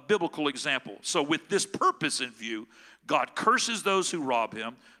a biblical example. So with this purpose in view, God curses those who rob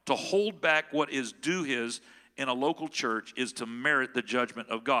Him. To hold back what is due His in a local church is to merit the judgment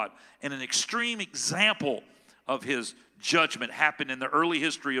of God. And an extreme example of His judgment happened in the early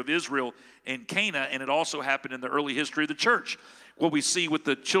history of Israel in Canaan, and it also happened in the early history of the church. What we see with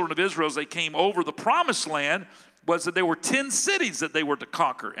the children of Israel as they came over the promised land was that there were 10 cities that they were to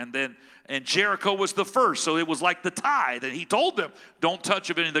conquer, and Jericho was the first. So it was like the tithe, and He told them, don't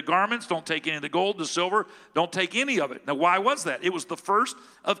touch of any of the garments, don't take any of the gold, the silver, don't take any of it. Now, why was that? It was the first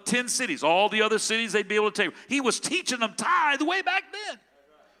of 10 cities. All the other cities they'd be able to take. He was teaching them tithe way back then.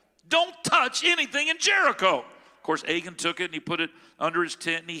 Don't touch anything in Jericho. Of course, Achan took it and he put it under his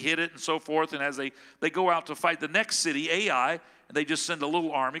tent and he hid it and so forth. And as they go out to fight the next city, Ai, and they just send a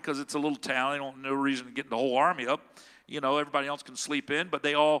little army because it's a little town. They don't no reason to get the whole army up. You know, everybody else can sleep in, but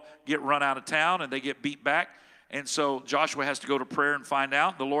they all get run out of town and they get beat back. And so Joshua has to go to prayer and find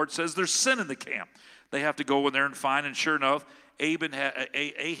out. The Lord says there's sin in the camp. They have to go in there and find, and sure enough, Achan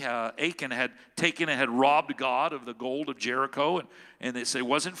had taken and had robbed God of the gold of Jericho, and they say it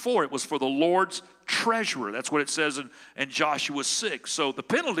wasn't for it was for the Lord's treasurer. That's what it says in Joshua 6. So the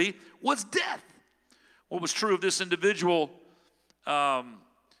penalty was death. What was true of this individual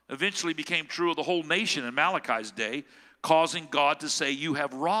eventually became true of the whole nation in Malachi's day, causing God to say, you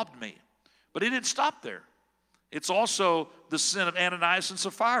have robbed me. But it didn't stop there. It's also the sin of Ananias and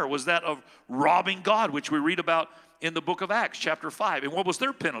Sapphira was that of robbing God, which we read about in the book of Acts, chapter 5. And what was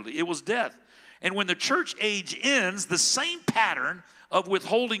their penalty? It was death. And when the church age ends, the same pattern of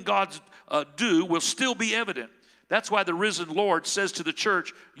withholding God's due will still be evident. That's why the risen Lord says to the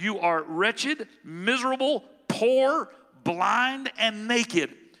church, you are wretched, miserable, poor, blind, and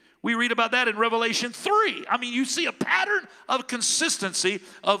naked. We read about that in Revelation 3. I mean, you see a pattern of consistency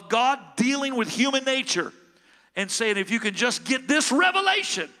of God dealing with human nature and saying, if you can just get this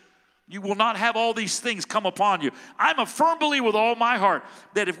revelation, you will not have all these things come upon you. I'm a firm believer with all my heart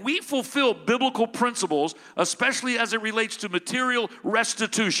that if we fulfill biblical principles, especially as it relates to material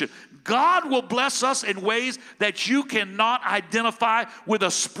restitution, God will bless us in ways that you cannot identify with a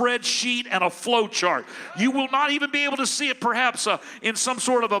spreadsheet and a flow chart. You will not even be able to see it perhaps in some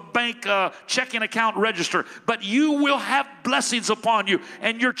sort of a bank checking account register, but you will have blessings upon you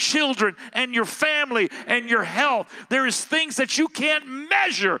and your children and your family and your health. There is things that you can't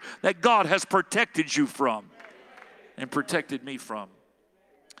measure that God has protected you from and protected me from.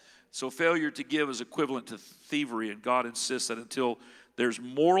 So failure to give is equivalent to thievery, and God insists that until there's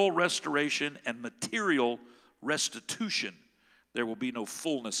moral restoration and material restitution, there will be no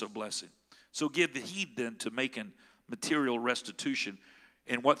fullness of blessing. So give heed then to making material restitution.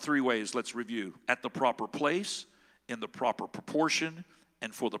 In what three ways? Let's review. At the proper place, in the proper proportion,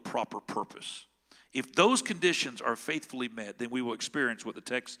 and for the proper purpose. If those conditions are faithfully met, then we will experience what the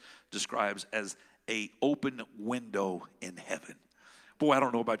text describes as an open window in heaven. Boy, I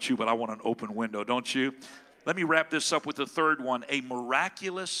don't know about you, but I want an open window, don't you? Let me wrap this up with the third one, a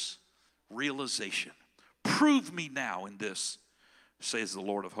miraculous realization. Prove me now in this, says the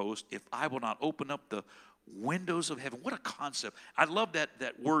Lord of hosts, if I will not open up the windows of heaven. What a concept. I love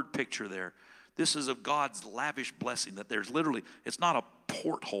that word picture there. This is of God's lavish blessing, that there's literally, it's not a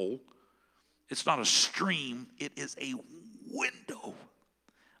porthole, it's not a stream, it is a window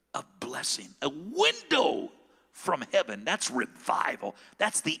of blessing, a window from heaven. That's revival.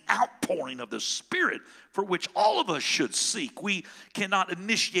 That's the outpouring of the Spirit for which all of us should seek. We cannot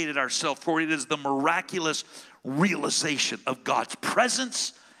initiate it ourselves, for it is the miraculous realization of God's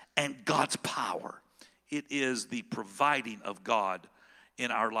presence and God's power. It is the providing of God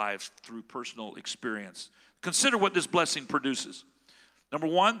in our lives through personal experience. Consider what this blessing produces. Number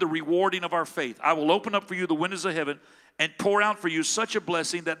one, the rewarding of our faith. I will open up for you the windows of heaven and pour out for you such a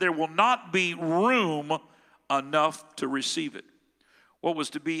blessing that there will not be room enough to receive it. What was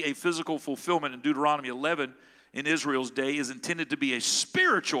to be a physical fulfillment in Deuteronomy 11 in Israel's day is intended to be a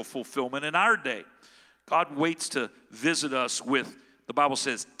spiritual fulfillment in our day. God waits to visit us with, the Bible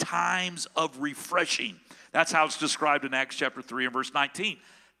says, times of refreshing. That's how it's described in Acts chapter 3 and verse 19.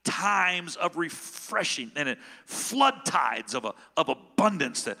 Times of refreshing and flood tides of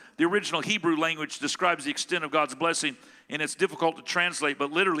abundance. The original Hebrew language describes the extent of God's blessing, and it's difficult to translate,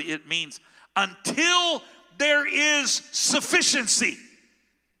 but literally it means until there is sufficiency.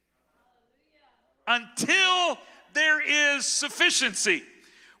 Until there is sufficiency,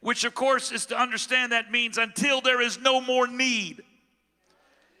 which of course is to understand that means until there is no more need.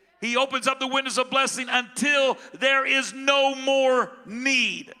 He opens up the windows of blessing until there is no more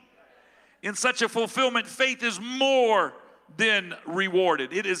need. In such a fulfillment, faith is more than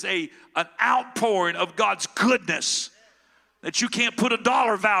rewarded. It is an outpouring of God's goodness that you can't put a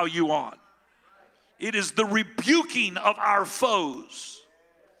dollar value on. It is the rebuking of our foes.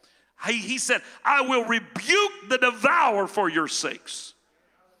 He said, I will rebuke the devourer for your sakes.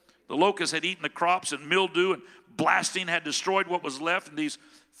 The locusts had eaten the crops, and mildew and blasting had destroyed what was left, and these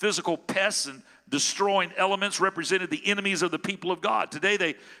physical pests and destroying elements represented the enemies of the people of God. Today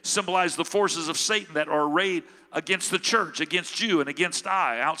they symbolize the forces of Satan that are arrayed against the church, against you, and against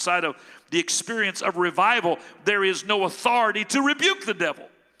I. Outside of the experience of revival, there is no authority to rebuke the devil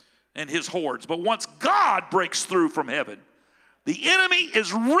and his hordes. But once God breaks through from heaven, the enemy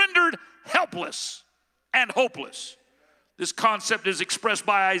is rendered helpless and hopeless. This concept is expressed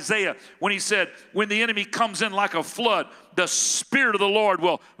by Isaiah when he said, when the enemy comes in like a flood, the Spirit of the Lord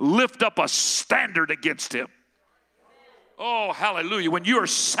will lift up a standard against him. Oh, hallelujah. When you are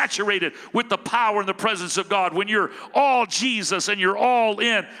saturated with the power and the presence of God, when you're all Jesus and you're all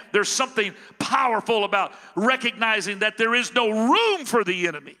in, there's something powerful about recognizing that there is no room for the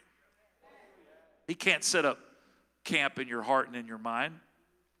enemy. He can't set up camp in your heart and in your mind.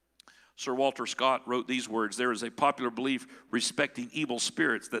 Sir Walter Scott wrote these words, there is a popular belief respecting evil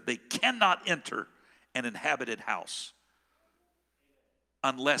spirits that they cannot enter an inhabited house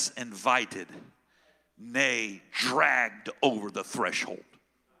unless invited, nay, dragged over the threshold.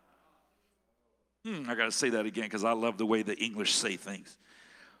 I got to say that again because I love the way the English say things.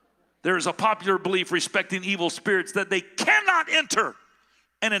 There is a popular belief respecting evil spirits that they cannot enter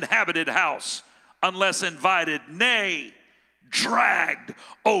an inhabited house unless invited, nay, dragged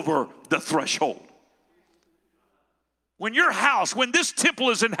over the threshold. When your house, when this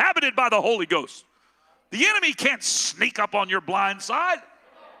temple is inhabited by the Holy Ghost, The enemy can't sneak up on your blind side.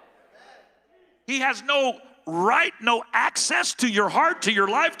 He has no right, no access to your heart, to your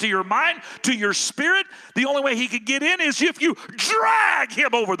life, to your mind, to your spirit. The only way he could get in is if you drag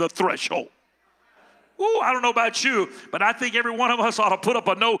him over the threshold. Ooh, I don't know about you, but I think every one of us ought to put up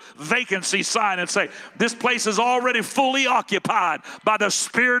a no vacancy sign and say, this place is already fully occupied by the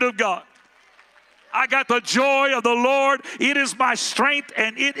Spirit of God. I got the joy of the Lord. It is my strength,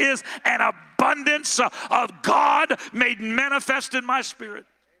 and it is an abundance of God made manifest in my spirit.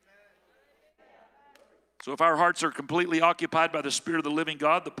 So if our hearts are completely occupied by the Spirit of the living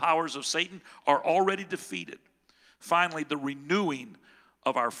God, the powers of Satan are already defeated. Finally, the renewing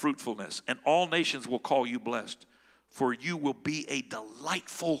of our fruitfulness. And all nations will call you blessed, for you will be a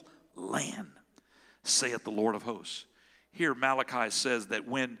delightful land, saith the Lord of hosts. Here Malachi says that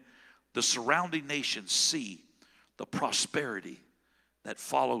when the surrounding nations see the prosperity that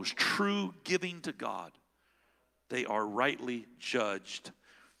follows true giving to God, they are rightly judged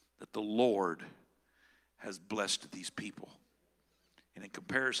that the Lord has blessed these people. And in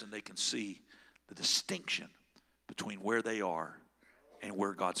comparison, they can see the distinction between where they are and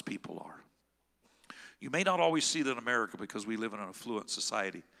where God's people are. You may not always see that in America because we live in an affluent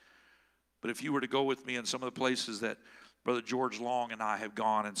society. But if you were to go with me in some of the places that Brother George Long and I have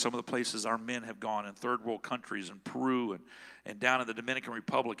gone, and some of the places our men have gone in third world countries, in Peru and down in the Dominican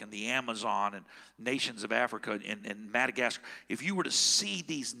Republic and the Amazon and nations of Africa and Madagascar, if you were to see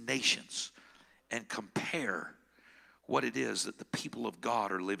these nations and compare what it is that the people of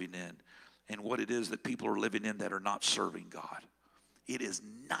God are living in and what it is that people are living in that are not serving God, it is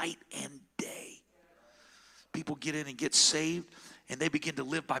night and day. People get in and get saved, and they begin to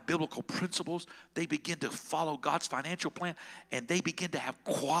live by biblical principles. They begin to follow God's financial plan, and they begin to have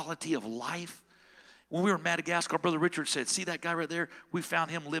quality of life. When we were in Madagascar, Brother Richard said, see that guy right there? We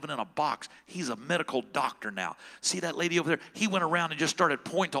found him living in a box. He's a medical doctor now. See that lady over there? He went around and just started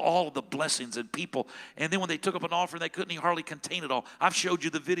pointing to all of the blessings and people. And then when they took up an offering, they couldn't even hardly contain it all. I've showed you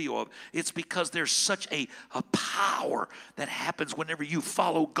the video of it. It's because there's such a power that happens whenever you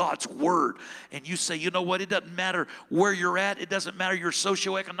follow God's word. And you say, you know what? It doesn't matter where you're at. It doesn't matter your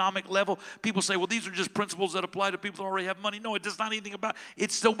socioeconomic level. People say, well, these are just principles that apply to people who already have money. No, it does not anything about it.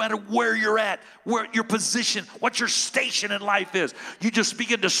 It's no matter where you're at, where your position, what your station in life is. You just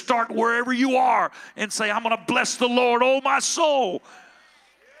begin to start wherever you are and say, I'm going to bless the Lord, oh my soul.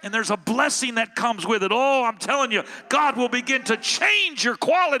 And there's a blessing that comes with it. Oh, I'm telling you, God will begin to change your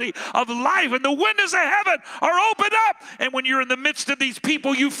quality of life, and the windows of heaven are opened up. And when you're in the midst of these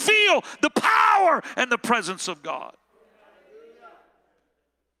people, you feel the power and the presence of God.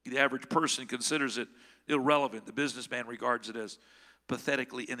 The average person considers it irrelevant. The businessman regards it as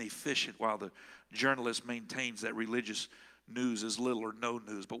pathetically inefficient, while the journalist maintains that religious news is little or no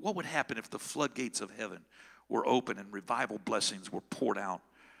news. But what would happen if the floodgates of heaven were open and revival blessings were poured out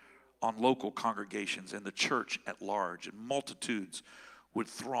on local congregations and the church at large, and multitudes would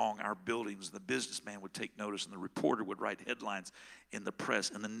throng our buildings? The businessman would take notice, and the reporter would write headlines in the press,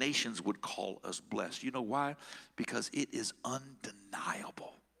 and the nations would call us blessed. You know why? Because it is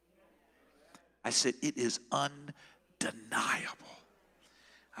undeniable. I said it is undeniable.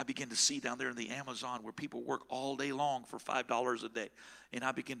 I begin to see down there in the Amazon where people work all day long for $5 a day. And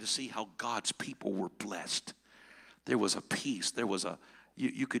I begin to see how God's people were blessed. There was a peace. There was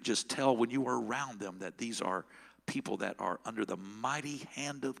you could just tell when you were around them that these are people that are under the mighty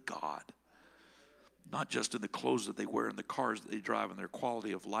hand of God. Not just in the clothes that they wear and the cars that they drive and their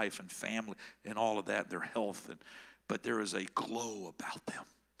quality of life and family and all of that, their health. But there is a glow about them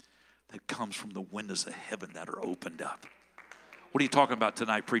that comes from the windows of heaven that are opened up. What are you talking about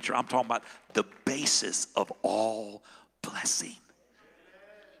tonight, preacher? I'm talking about the basis of all blessing.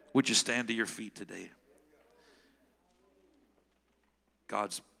 Would you stand to your feet today?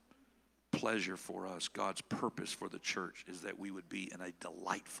 God's pleasure for us, God's purpose for the church is that we would be in a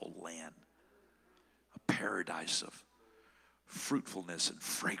delightful land, a paradise of fruitfulness and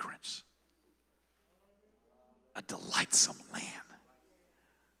fragrance, a delightsome land.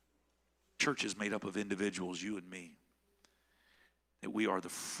 Church is made up of individuals, you and me, that we are the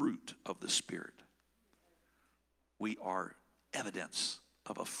fruit of the Spirit. We are evidence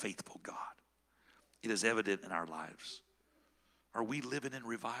of a faithful God. It is evident in our lives. Are we living in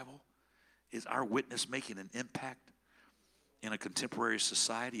revival? Is our witness making an impact in a contemporary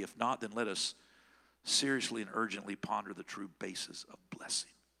society? If not, then let us seriously and urgently ponder the true basis of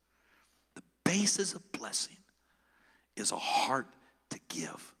blessing. The basis of blessing is a heart to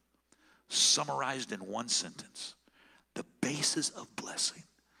give. Summarized in one sentence, the basis of blessing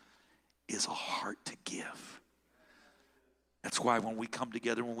is a heart to give. That's why when we come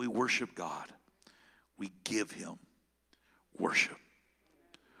together, when we worship God, we give him worship.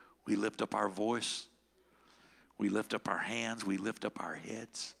 We lift up our voice. We lift up our hands. We lift up our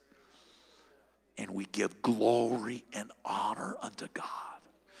heads. And we give glory and honor unto God.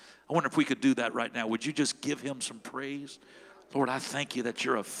 I wonder if we could do that right now. Would you just give him some praise? Lord, I thank you that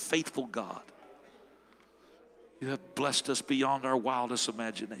you're a faithful God. You have blessed us beyond our wildest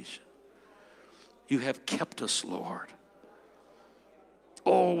imagination. You have kept us, Lord.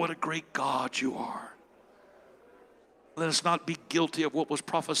 Oh, what a great God you are. Let us not be guilty of what was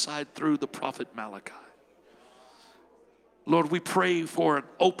prophesied through the prophet Malachi. Lord, we pray for an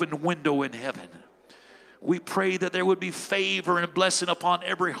open window in heaven. We pray that there would be favor and blessing upon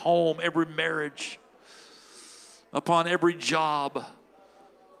every home, every marriage, upon every job.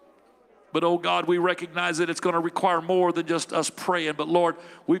 But, oh God, we recognize that it's going to require more than just us praying. But, Lord,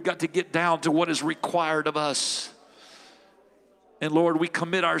 we've got to get down to what is required of us. And, Lord, we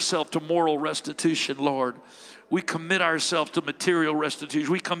commit ourselves to moral restitution, Lord. We commit ourselves to material restitution.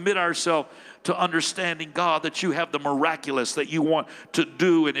 We commit ourselves to understanding, God, that you have the miraculous that you want to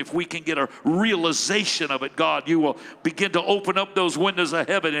do. And if we can get a realization of it, God, you will begin to open up those windows of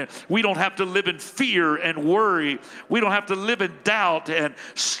heaven. And we don't have to live in fear and worry. We don't have to live in doubt and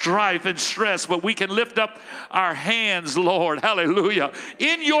strife and stress. But we can lift up our hands, Lord, hallelujah,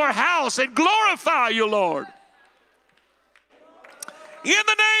 in your house and glorify you, Lord. In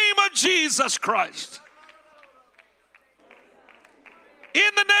the name of Jesus Christ. In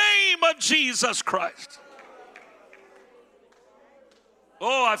the name of Jesus Christ.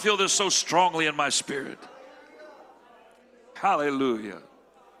 Oh, I feel this so strongly in my spirit. Hallelujah.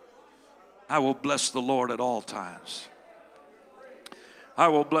 I will bless the Lord at all times. I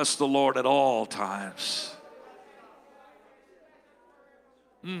will bless the Lord at all times.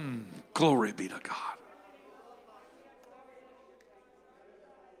 Glory be to God.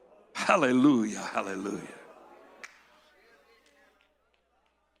 Hallelujah, hallelujah.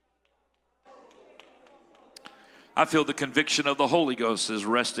 I feel the conviction of the Holy Ghost is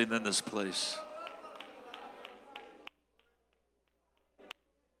resting in this place.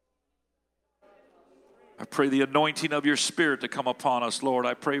 I pray the anointing of your Spirit to come upon us, Lord.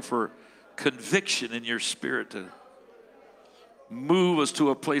 I pray for conviction in your Spirit to move us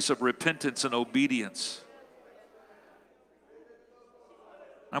to a place of repentance and obedience.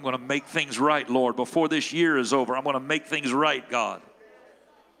 I'm going to make things right, Lord. Before this year is over, I'm going to make things right, God.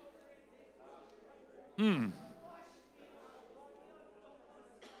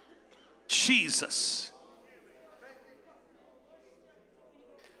 Jesus.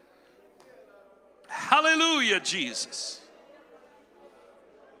 Hallelujah, Jesus.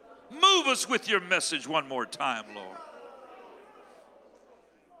 Move us with your message one more time, Lord.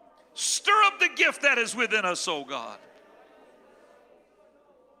 Stir up the gift that is within us, oh God.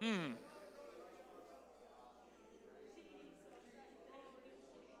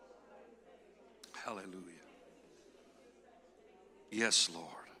 Hallelujah. Yes, Lord.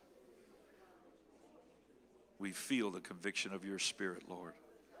 We feel the conviction of your Spirit, Lord.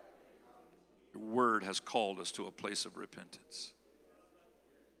 Your word has called us to a place of repentance.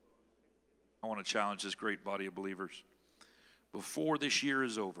 I want to challenge this great body of believers. Before this year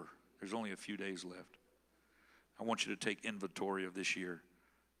is over, there's only a few days left. I want you to take inventory of this year.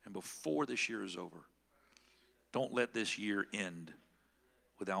 And before this year is over, don't let this year end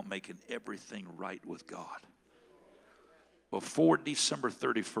without making everything right with God. Before December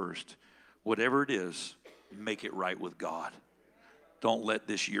 31st, whatever it is, make it right with God. Don't let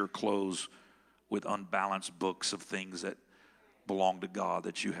this year close with unbalanced books of things that belong to God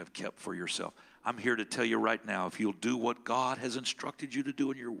that you have kept for yourself. I'm here to tell you right now, if you'll do what God has instructed you to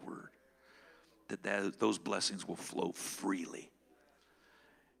do in your word, those blessings will flow freely.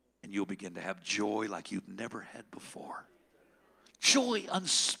 And you'll begin to have joy like you've never had before. Joy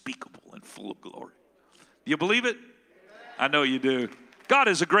unspeakable and full of glory. Do you believe it? I know you do. God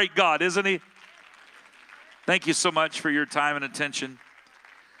is a great God, isn't he? Thank you so much for your time and attention.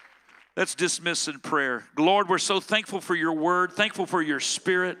 Let's dismiss in prayer. Lord, we're so thankful for your word, thankful for your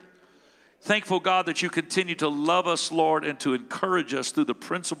Spirit. Thankful, God, that you continue to love us, Lord, and to encourage us through the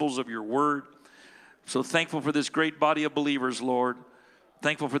principles of your word. So thankful for this great body of believers, Lord.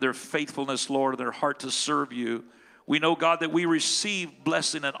 Thankful for their faithfulness, Lord, and their heart to serve you. We know, God, that we receive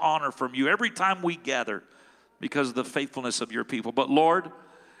blessing and honor from you every time we gather because of the faithfulness of your people. But, Lord,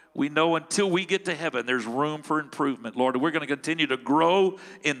 we know until we get to heaven, there's room for improvement, Lord. We're going to continue to grow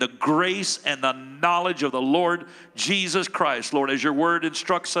in the grace and the knowledge of the Lord Jesus Christ, Lord, as your word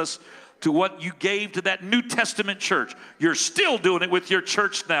instructs us to what you gave to that New Testament church. You're still doing it with your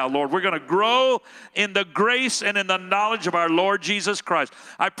church now, Lord. We're going to grow in the grace and in the knowledge of our Lord Jesus Christ.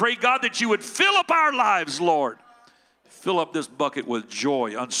 I pray, God, that you would fill up our lives, Lord. Fill up this bucket with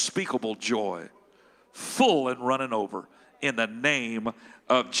joy, unspeakable joy, full and running over in the name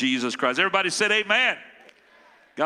of Jesus Christ. Everybody said amen.